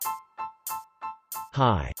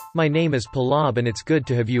Hi. My name is Pallab and it's good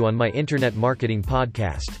to have you on my Internet Marketing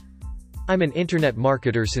Podcast. I'm an internet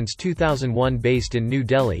marketer since 2001 based in New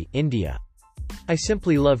Delhi, India. I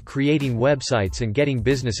simply love creating websites and getting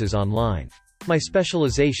businesses online. My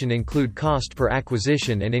specialization include cost per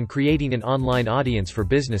acquisition and in creating an online audience for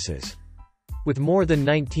businesses. With more than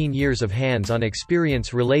 19 years of hands-on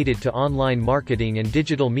experience related to online marketing and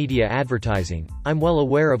digital media advertising, I'm well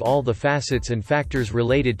aware of all the facets and factors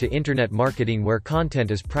related to internet marketing where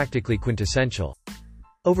content is practically quintessential.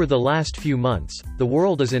 Over the last few months, the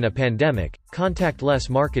world is in a pandemic, contactless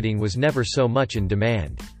marketing was never so much in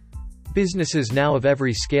demand. Businesses now of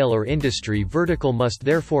every scale or industry vertical must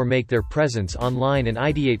therefore make their presence online and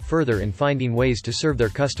ideate further in finding ways to serve their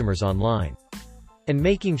customers online. And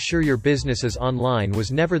making sure your business is online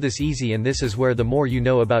was never this easy, and this is where the more you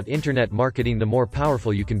know about internet marketing the more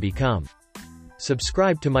powerful you can become.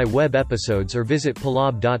 Subscribe to my web episodes or visit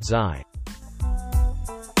pallab.zi.